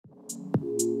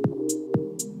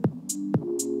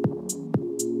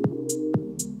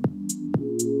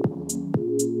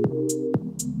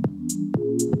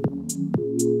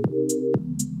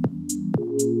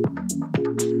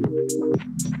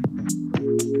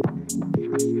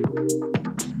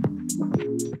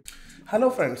Hello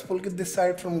friends, Pulkit this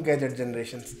side from Gadget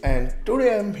Generations, and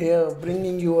today I am here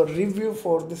bringing you a review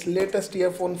for this latest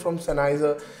earphone from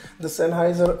Sennheiser, the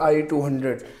Sennheiser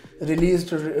IE200,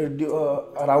 released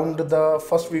around the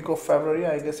first week of February.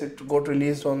 I guess it got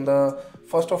released on the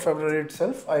 1st of February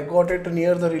itself. I got it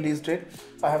near the release date.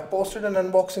 I have posted an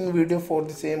unboxing video for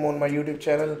the same on my YouTube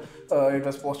channel. It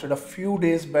was posted a few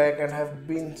days back, and have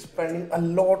been spending a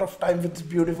lot of time with this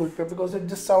beautiful pair because it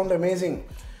just sounds amazing.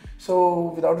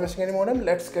 So without wasting any more time,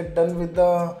 let's get done with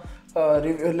the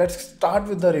review. Let's start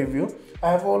with the review.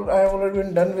 I have already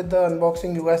been done with the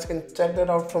unboxing. You guys can check that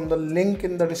out from the link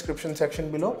in the description section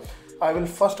below. I will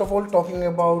first of all talking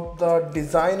about the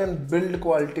design and build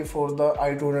quality for the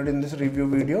i200 in this review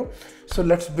video. So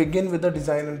let's begin with the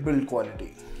design and build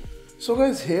quality. So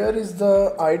guys, here is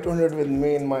the i200 with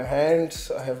me in my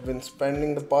hands. I have been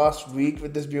spending the past week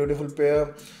with this beautiful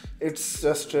pair. It's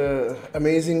just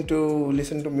amazing to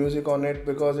listen to music on it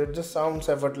because it just sounds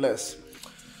effortless.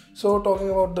 So talking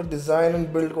about the design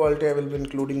and build quality, I will be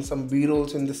including some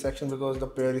b-rolls in this section because the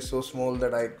pair is so small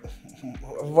that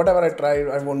whatever I try,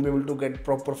 I won't be able to get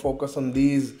proper focus on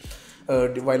these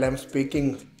while I'm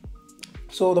speaking.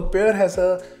 So the pair has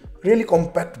a really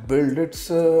compact build. It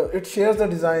shares the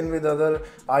design with other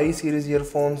IE series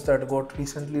earphones that got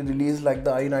recently released, like the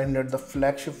IE900, the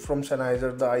flagship from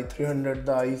Sennheiser, the IE300,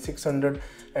 the IE600,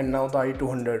 and now the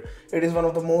IE200. It is one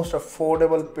of the most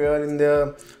affordable pair in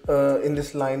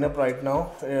this lineup right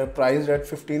now, priced at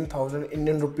 15,000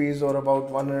 Indian rupees or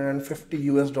about 150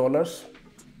 US dollars.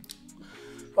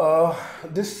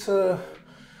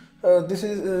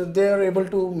 They are able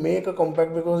to make a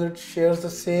compact because it shares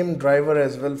the same driver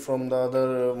as well from the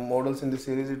other models in the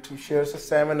series. It shares a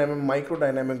 7mm micro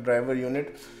dynamic driver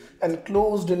unit and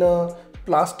closed in a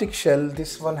plastic shell.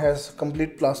 This one has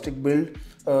complete plastic build.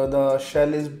 The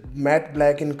shell is matte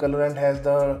black in color and has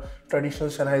the traditional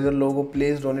Sennheiser logo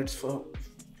placed on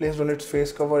its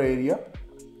face cover area.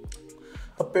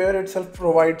 The pair itself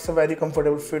provides a very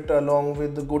comfortable fit along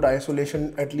with the good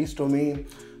isolation, at least to me.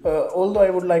 Although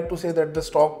I would like to say that the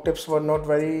stock tips were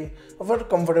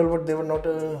comfortable, but they were not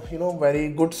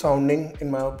very good sounding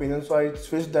in my opinion. So I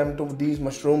switched them to these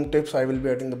mushroom tips. I will be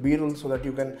adding the b-roll so that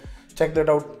you can check that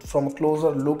out from a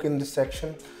closer look in this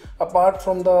section. Apart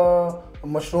from the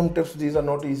mushroom tips, these are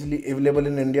not easily available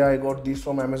in India. I got these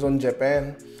from Amazon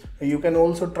Japan. You can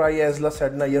also try Asla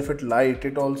Sedna Earfit Lite.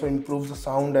 It also improves the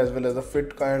sound as well as the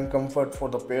fit and comfort for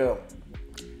the pair.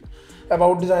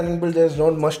 About design and build, there is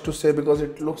not much to say because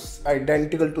it looks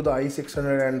identical to the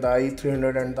IE600 and the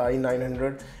IE300 and the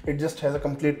IE900. It just has a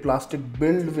complete plastic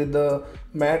build with the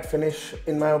matte finish.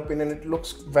 In my opinion, it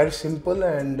looks very simple,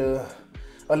 and a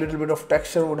little bit of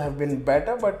texture would have been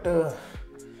better, but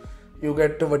you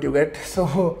get what you get.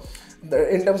 So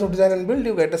in terms of design and build,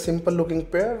 you get a simple looking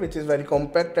pair which is very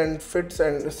compact and fits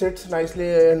and sits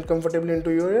nicely and comfortably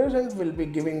into your ears and will be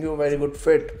giving you a very good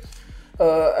fit.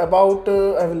 I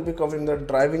will be covering the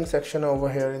driving section over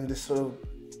here in this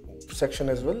section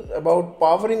as well. About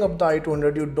powering up the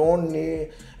i200, you don't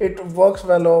need it. Works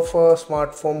well off a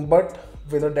smartphone, but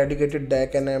with a dedicated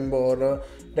DAC and amp or a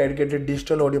dedicated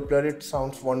digital audio player, it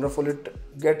sounds wonderful. It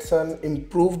gets an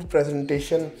improved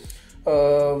presentation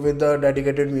with a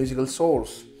dedicated musical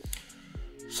source.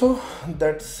 So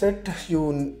that's it.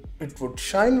 It would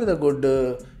shine with a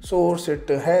good source. It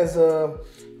has a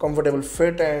comfortable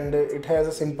fit and it has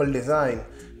a simple design.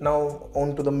 Now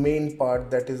on to the main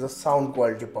part, that is the sound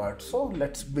quality part. So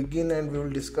let's begin and we will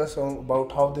discuss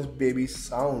about how this baby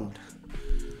sound.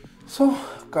 So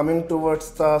coming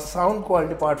towards the sound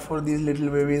quality part for these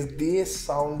little babies, they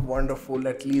sound wonderful,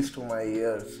 at least to my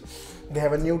ears. They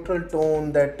have a neutral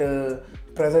tone that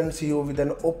presents you with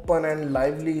an open and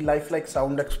lively, lifelike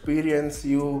sound experience.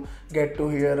 You get to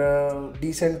hear a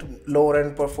decent lower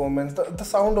end performance. The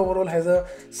sound overall has a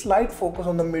slight focus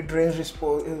on the mid-range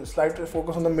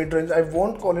I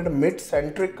won't call it a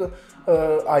mid-centric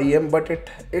IEM, but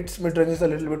its mid-range is a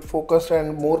little bit focused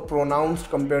and more pronounced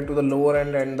compared to the lower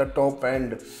end and the top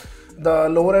end. The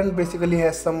lower end basically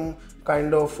has some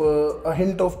kind of a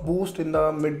hint of boost in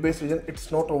the mid-bass region. It's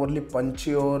not overly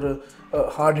punchy or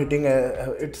hard hitting.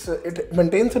 It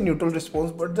maintains a neutral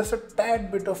response, but just a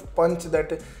tad bit of punch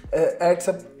that adds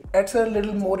a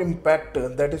little more impact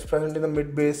that is present in the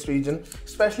mid-bass region,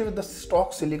 especially with the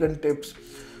stock silicon tips.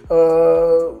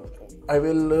 I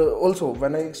will also,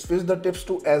 when I switch the tips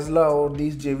to Asla or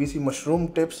these JVC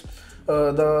mushroom tips,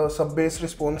 the sub-bass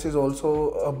response is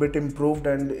also a bit improved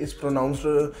and is pronounced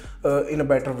in a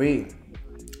better way.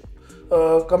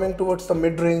 Coming towards the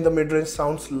mid-range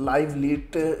sounds lively.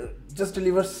 It just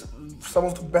delivers some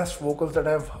of the best vocals that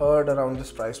I've heard around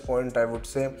this price point, I would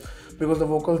say, because the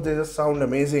vocals, they just sound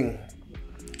amazing.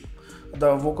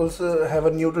 The vocals have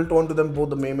a neutral tone to them. Both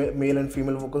the male and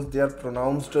female vocals, they are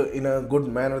pronounced in a good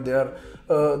manner.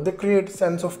 They create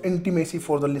sense of intimacy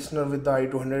for the listener with the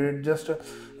i200.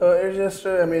 It's just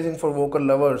amazing for vocal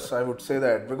lovers, I would say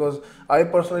that, because I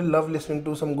personally love listening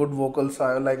to some good vocals.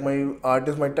 I like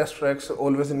my test tracks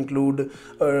always include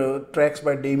tracks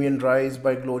by Damien Rice,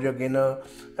 by Gloria Gaynor,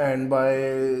 and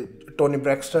by Tony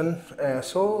Braxton.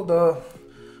 So the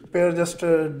pair just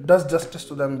does justice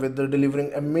to them with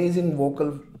delivering amazing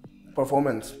vocal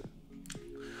performance.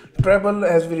 Treble,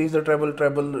 as we reach the treble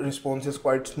response is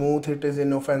quite smooth. It is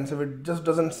inoffensive. It just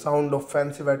doesn't sound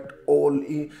offensive at all.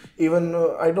 Even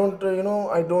I don't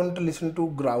listen to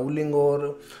growling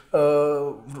or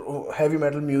heavy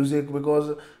metal music,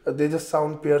 because they just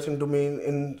sound piercing to me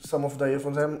in some of the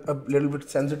earphones. I'm a little bit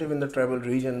sensitive in the treble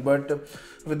region, but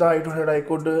with the i200 I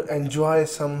could enjoy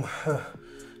some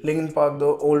Linkin Park, the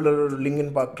older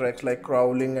Linkin Park tracks like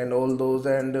Crawling and all those,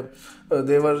 and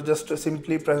they were just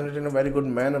simply presented in a very good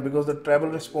manner, because the treble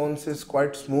response is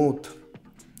quite smooth.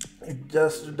 It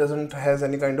just doesn't has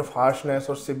any kind of harshness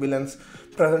or sibilance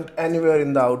present anywhere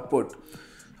in the output.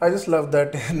 I just love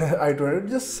that in i200. It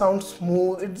just sounds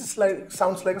smooth. It just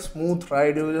sounds like a smooth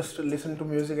ride. You just listen to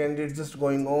music and it's just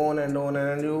going on, and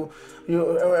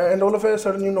and all of a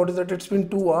sudden you notice that it's been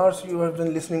 2 hours you have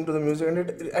been listening to the music. And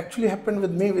it actually happened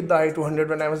with me with the i200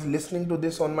 when I was listening to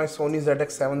this on my Sony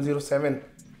ZX707.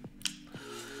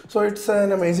 So it's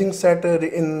an amazing set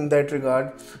in that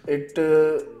regard.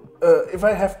 If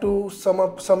I have to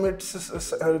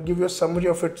give you a summary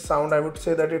of its sound, I would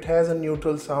say that it has a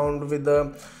neutral sound with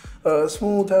a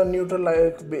smooth and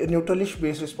neutralish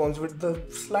bass response with a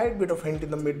slight bit of hint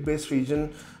in the mid bass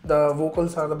region. The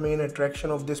vocals are the main attraction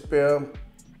of this pair.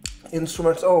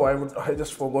 Instruments, I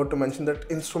just forgot to mention that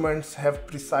instruments have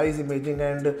precise imaging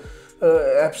and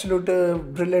absolute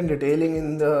brilliant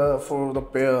detailing for the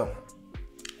pair.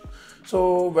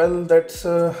 So well, that's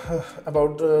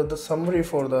about the summary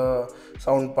for the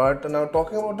sound part. Now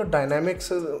talking about the dynamics,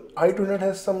 i200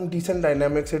 has some decent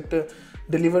dynamics. It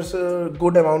delivers a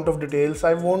good amount of details.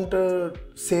 I won't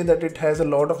say that it has a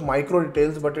lot of micro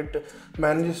details, but it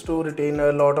manages to retain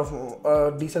a lot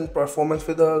of decent performance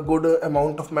with a good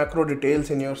amount of macro details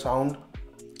in your sound.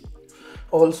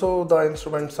 Also, the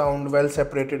instruments sound well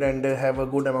separated and have a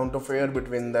good amount of air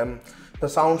between them. The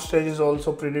sound stage is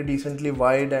also pretty decently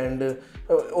wide, and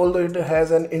although it has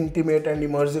an intimate and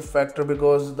immersive factor,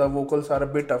 because the vocals are a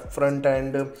bit upfront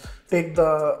and take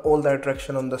all the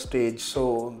attraction on the stage.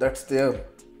 So that's there.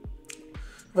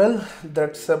 Well,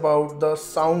 that's about the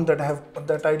sound that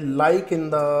I like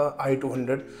in the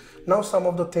i200. Now some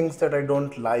of the things that I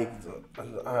don't like,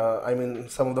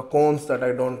 some of the cons that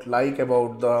I don't like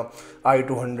about the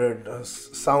i200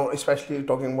 sound, especially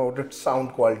talking about its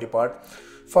sound quality part.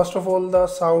 First of all, the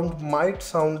sound might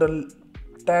sound a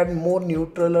tad more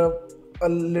neutral, a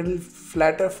little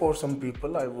flatter for some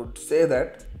people, I would say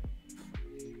that.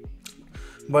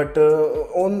 But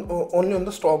only on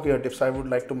the stock ear tips, I would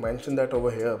like to mention that over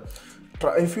here.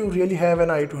 If you really have an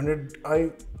i200,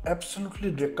 I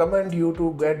absolutely recommend you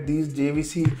to get these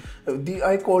JVC.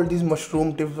 I call these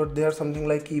mushroom tips, but they are something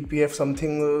like EPF,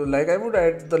 something like. I would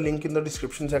add the link in the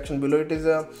description section below. It is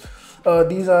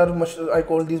I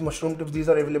call these mushroom tips. These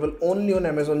are available only on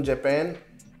Amazon Japan.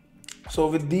 So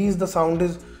with these, the sound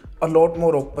is a lot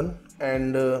more open,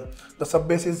 and the sub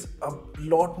bass is a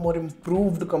lot more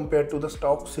improved compared to the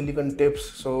stock silicon tips.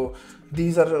 So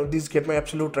these get my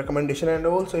absolute recommendation. And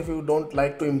also, if you don't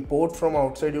like to import from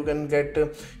outside, you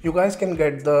guys can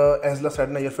get the Asla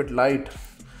Sedna Earfit Lite,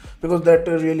 because that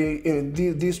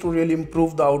these two really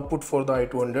improve the output for the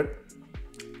i200.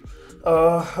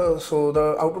 So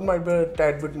the output might be a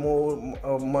tad bit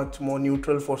much more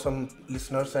neutral for some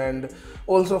listeners, and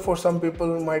also for some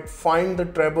people might find the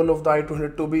treble of the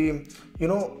i200 to be,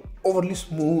 overly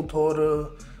smooth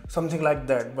or something like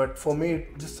that. But for me,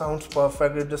 it just sounds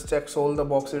perfect. It just checks all the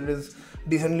boxes. It is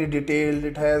decently detailed.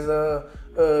 It has a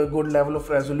good level of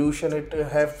resolution. It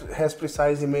has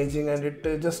precise imaging, and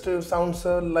it just sounds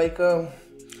like the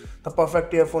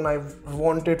perfect earphone I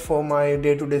wanted for my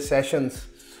day-to-day sessions.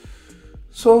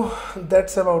 So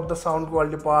that's about the sound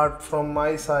quality part from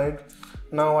my side.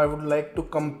 Now I would like to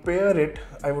compare it.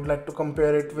 With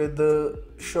the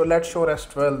Let's Shore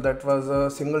S12. That was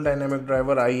a single dynamic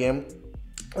driver IEM.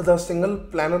 The single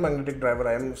planar magnetic driver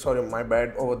IEM. Sorry, my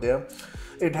bad over there.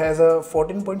 It has a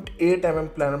 14.8 mm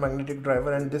planar magnetic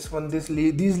driver, and these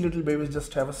little babies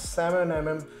just have a 7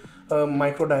 mm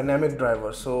micro dynamic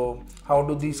driver. So how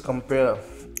do these compare?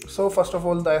 So first of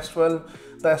all, the S12,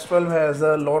 The S12 has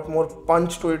a lot more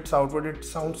punch to its output. It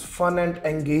sounds fun and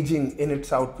engaging in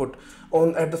its output.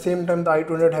 At the same time, the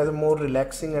i200 has a more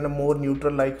relaxing and a more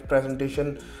neutral like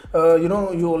presentation. You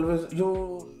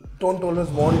don't always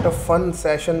want a fun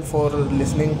session for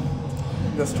listening.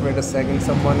 Just wait a second,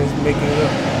 someone is making a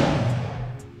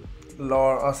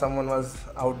lot, or someone was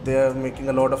out there making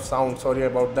a lot of sound. Sorry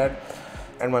about that,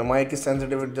 and my mic is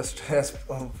sensitive, it just has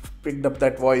picked up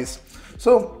that voice.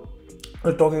 So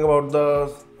talking about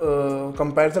the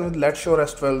comparison with Let's Show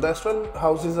S12, the S12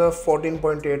 houses a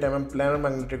 14.8 mm planar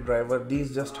magnetic driver.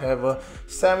 These just have a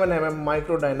 7 mm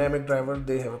micro dynamic driver.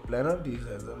 They have a planar, these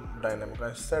has a dynamic.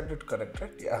 I said it correct,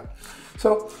 right? Yeah.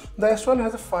 So the S12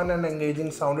 has a fun and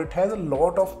engaging sound. It has a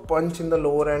lot of punch in the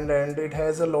lower end and it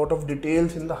has a lot of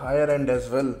details in the higher end as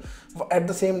well. At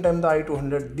the same time, the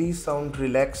i200, these sound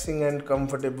relaxing and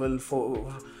comfortable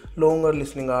for longer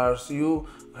listening hours.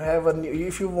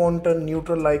 If you want a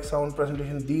neutral like sound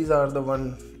presentation, these are the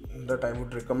one that I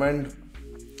would recommend.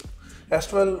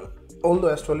 S12, although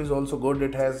S12 is also good,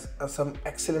 it has some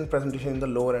excellent presentation in the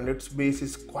lower end. Its bass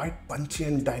is quite punchy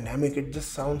and dynamic. It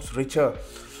just sounds richer.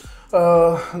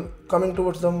 Coming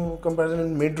towards the comparison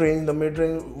in mid-range, the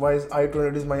mid-range wise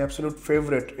i200 is my absolute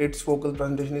favorite. Its vocal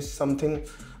presentation is something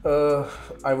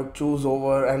I would choose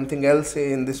over anything else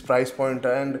in this price point,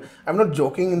 and I'm not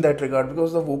joking in that regard,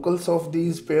 because the vocals of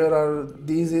these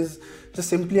is just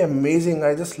simply amazing.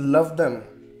 I just love them.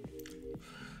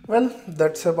 Well,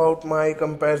 that's about my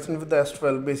comparison with the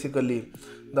S12. Basically,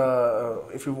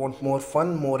 if you want more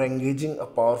fun, more engaging, a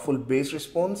powerful bass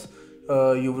response,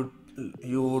 you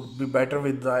would be better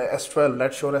with the S12,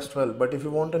 Let's Show S12. But if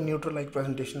you want a neutral like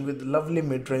presentation with lovely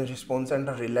mid-range response and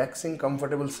a relaxing,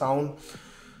 comfortable sound,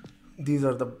 these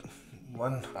are the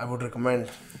one I would recommend.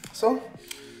 So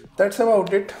that's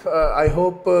about it. I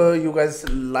hope you guys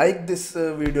like this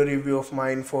video review of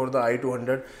mine for the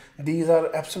i200. These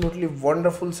are absolutely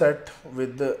wonderful set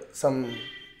with some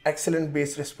excellent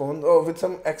bass response, or with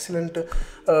some excellent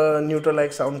neutral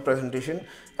like sound presentation.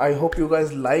 I hope you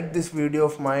guys like this video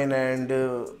of mine, and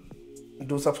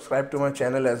do subscribe to my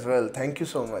channel as well. Thank you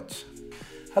so much.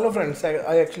 Hello friends,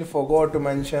 I actually forgot to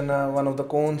mention one of the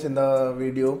cones in the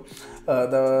video.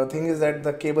 The thing is that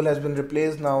the cable has been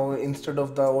replaced now. Instead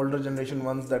of the older generation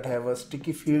ones that have a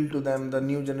sticky feel to them, the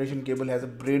new generation cable has a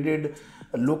braided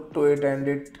look to it, and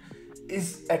it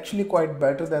is actually quite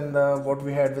better than what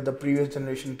we had with the previous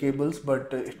generation cables,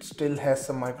 but it still has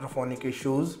some microphonic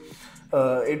issues.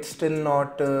 It's still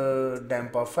not damn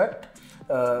perfect.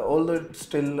 Although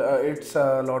it's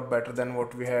a lot better than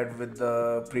what we had with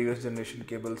the previous generation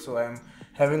cable. So I'm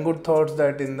having good thoughts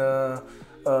that in the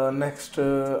next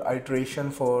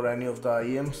iteration for any of the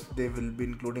IEMs, they will be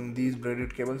including these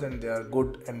braided cables, and they are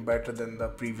good and better than the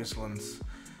previous ones.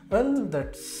 Well,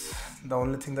 that's the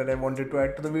only thing that I wanted to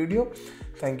add to the video.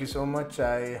 Thank you so much.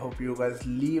 I hope you guys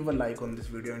leave a like on this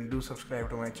video and do subscribe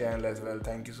to my channel as well.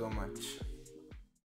 Thank you so much.